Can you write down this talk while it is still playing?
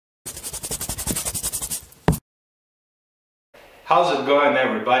How's it going,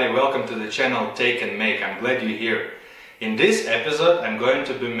 everybody? Welcome to the channel Take and Make. I'm glad you're here. In this episode I'm going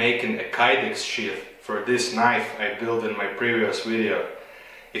to be making a Kydex sheath for this knife I built in my previous video.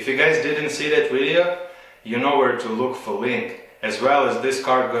 If you guys didn't see that video, you know where to look for link, as well as this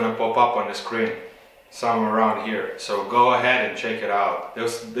card gonna pop up on the screen somewhere around here, so go ahead and check it out.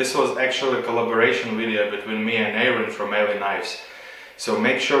 This was actually a collaboration video between me and Aaron from LA Knives, so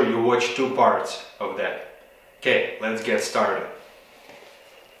make sure you watch two parts of that. Okay, let's get started.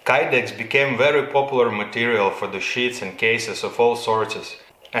 Kydex became very popular material for the sheets and cases of all sorts,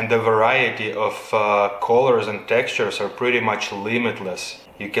 and the variety of colors and textures are pretty much limitless.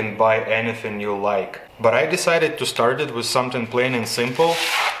 You can buy anything you like. But I decided to start it with something plain and simple,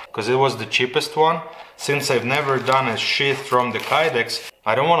 because it was the cheapest one. Since I've never done a sheath from the Kydex,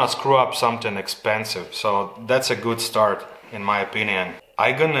 I don't want to screw up something expensive, so that's a good start in my opinion.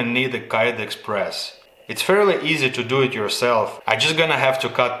 I'm gonna need a Kydex Press. It's fairly easy to do it yourself. I'm just gonna have to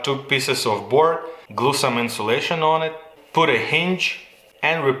cut 2 pieces of board, glue some insulation on it, put a hinge,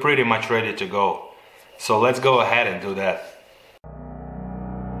 and we're pretty much ready to go. So let's go ahead and do that.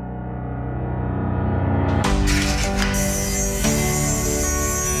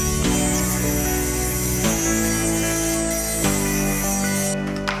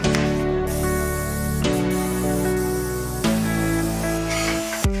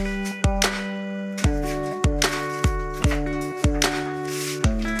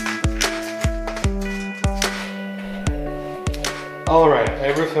 Alright,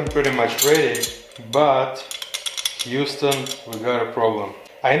 everything pretty much ready, but Houston, we got a problem.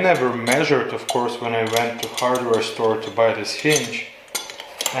 I never measured, of course, when I went to hardware store to buy this hinge,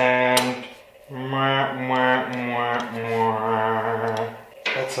 and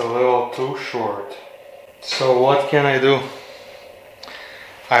that's a little too short. So what can I do?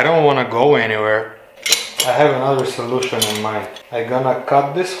 I don't want to go anywhere. I have another solution in mind. I'm gonna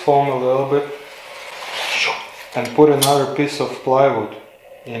cut this foam a little bit and put another piece of plywood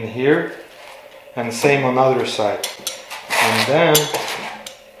in here, and same on the other side, and then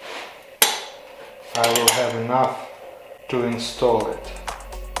I will have enough to install it.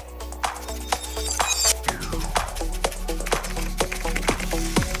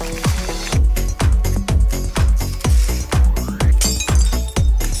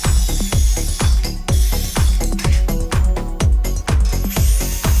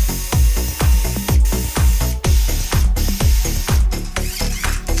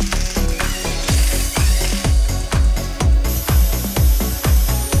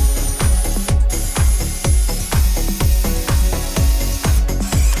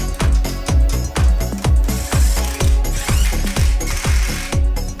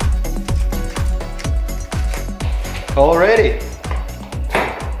 Already,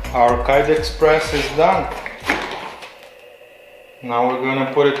 our Kydex press is done. Now we're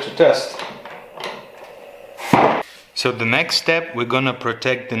gonna put it to test. So the next step, we're gonna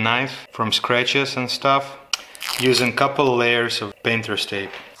protect the knife from scratches and stuff using a couple layers of painter's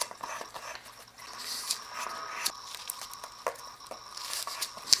tape.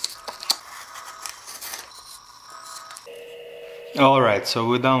 Alright, so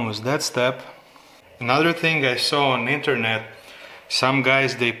we're done with that step. Another thing I saw on the internet, some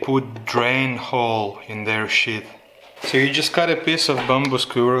guys they put drain hole in their sheath. So you just cut a piece of bamboo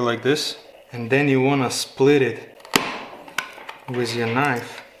skewer like this, and then you wanna split it with your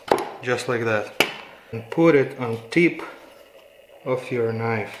knife, just like that, and put it on tip of your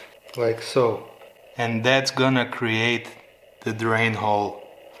knife, like so. And that's gonna create the drain hole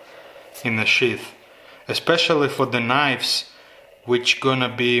in the sheath, especially for the knives which gonna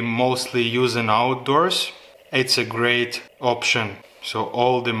be mostly using outdoors. It's a great option, so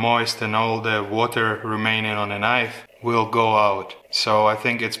all the moist and all the water remaining on the knife will go out. So I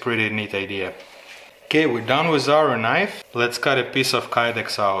think it's pretty neat idea. Okay, we're done with our knife. Let's cut a piece of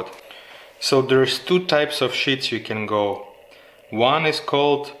Kydex out. So there's 2 types of sheets you can go. One is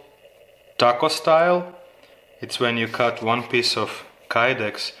called taco style. It's when you cut 1 piece of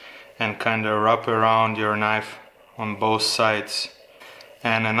Kydex and kind of wrap around your knife on both sides.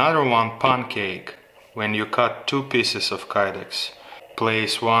 And another one, pancake, when you cut 2 pieces of Kydex.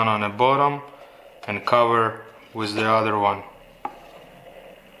 Place one on the bottom and cover with the other one.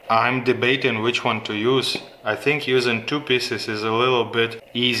 I'm debating which one to use. I think using 2 pieces is a little bit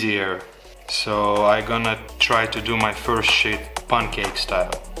easier. So I'm gonna try to do my first sheet pancake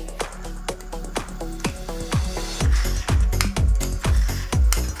style.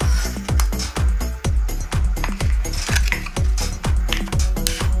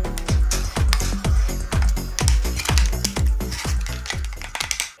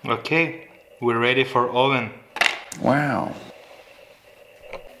 Okay, we're ready for oven. Wow.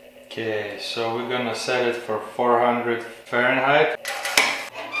 Okay, so we're gonna set it for 400 Fahrenheit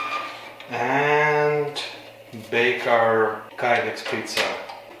and bake our Kydex pizza.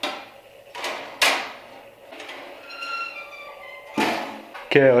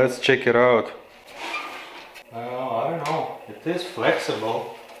 Okay, let's check it out. Well, I don't know, it is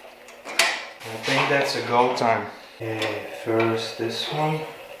flexible. I think that's a go time. Okay, first this one.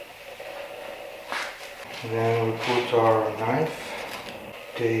 Then we put our knife.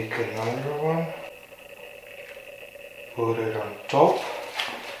 Take another one. Put it on top.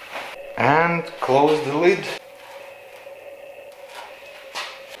 And close the lid.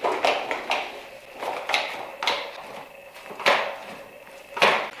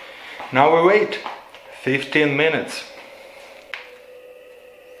 Now we wait 15 minutes.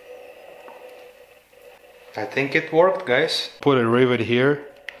 I think it worked, guys. Put a rivet here,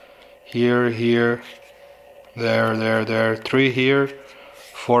 here, here, there, 3 here,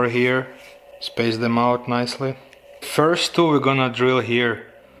 4 here. Space them out nicely. First 2 we're gonna drill here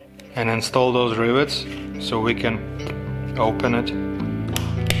and install those rivets so we can open it.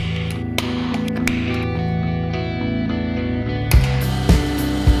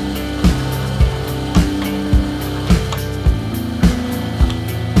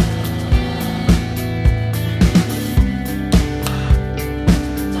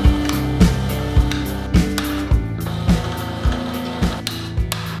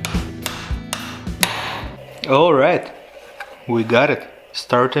 Alright, we got it.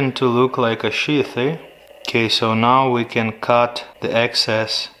 Starting to look like a sheath, eh? Okay, so now we can cut the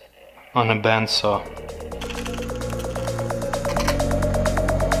excess on a bandsaw.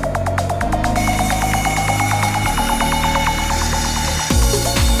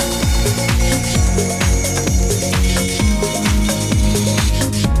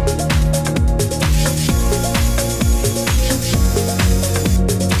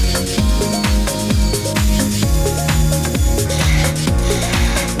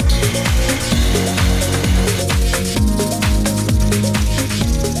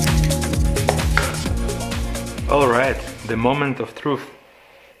 Alright, the moment of truth.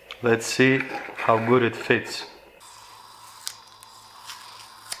 Let's see how good it fits.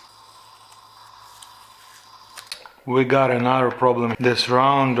 We got another problem. This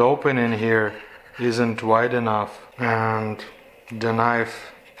round opening here isn't wide enough and the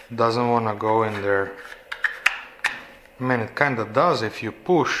knife doesn't want to go in there. I mean, it kinda does if you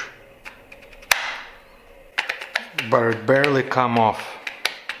push, but it barely come off.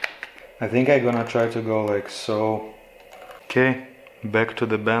 I think I'm gonna try to go like so. Okay, back to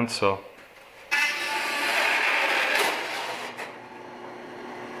the bandsaw.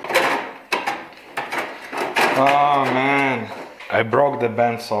 Oh man, I broke the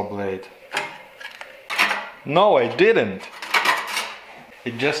bandsaw blade. No, I didn't.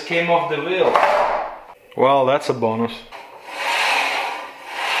 It just came off the wheel. Well, that's a bonus.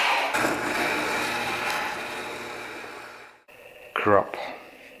 Crap.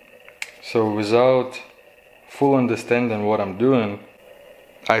 So without full understanding what I'm doing,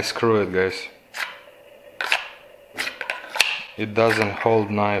 I screw it, guys. It doesn't hold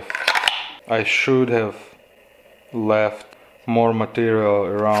knife. I should have left more material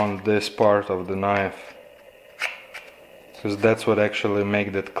around this part of the knife, because that's what actually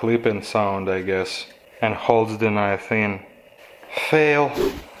makes that clipping sound, I guess, and holds the knife in. Fail.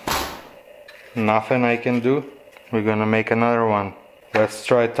 Nothing I can do. We're gonna make another one. Let's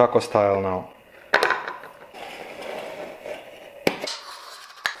try taco style now.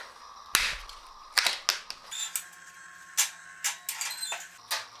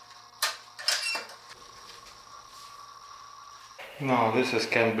 No, this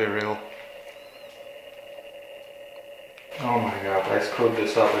can't be real. Oh my god, I screwed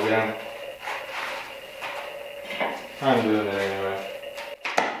this up again. I'm doing it anyway.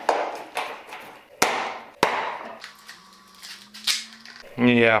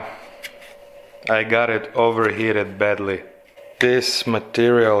 Yeah, I got it overheated badly. This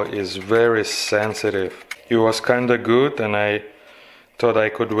material is very sensitive. It was kinda good and I thought I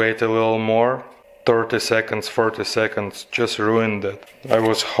could wait a little more. 30 seconds, 40 seconds just ruined it. I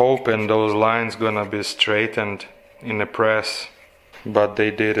was hoping those lines gonna be straightened in the press, but they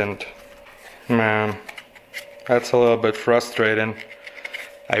didn't. Man, that's a little bit frustrating.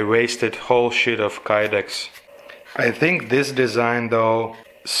 I wasted whole sheet of Kydex. I think this design though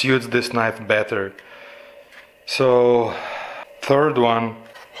suits this knife better. So, third one,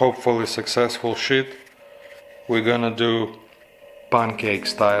 hopefully successful sheet. We're gonna do pancake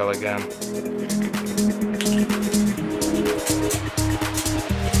style again.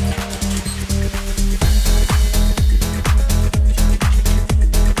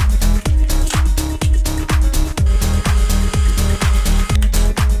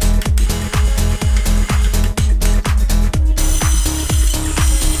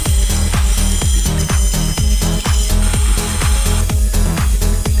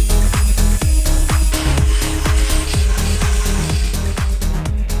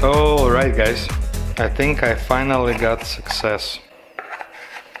 Alright guys, I think I finally got success.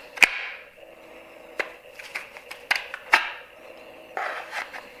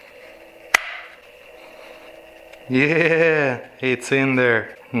 Yeah, it's in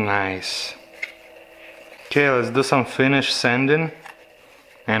there. Nice. Okay, let's do some finish sanding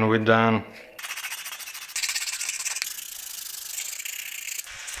and we're done.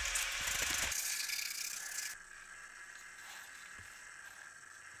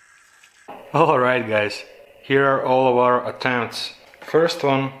 Alright guys, here are all of our attempts. First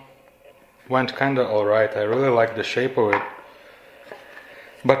one went kinda alright, I really like the shape of it.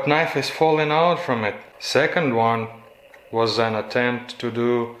 But knife is falling out from it. Second one was an attempt to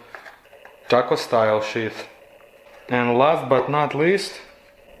do taco style sheath. And last but not least,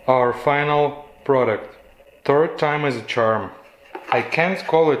 our final product. Third time is a charm. I can't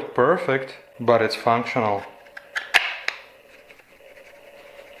call it perfect, but it's functional.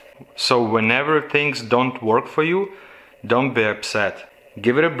 So whenever things don't work for you, don't be upset.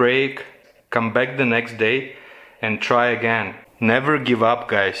 Give it a break, come back the next day and try again. Never give up,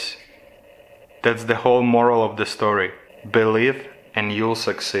 guys. That's the whole moral of the story. Believe and you'll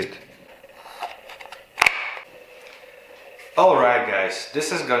succeed. Alright guys,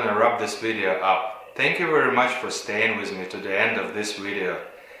 this is gonna wrap this video up. Thank you very much for staying with me to the end of this video.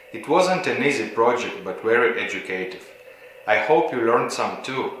 It wasn't an easy project, but very educative. I hope you learned some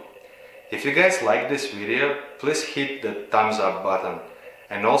too. If you guys like this video, please hit the thumbs up button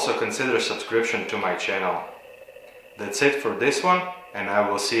and also consider subscription to my channel. That's it for this one, and I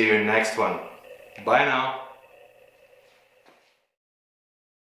will see you in next one. Bye now!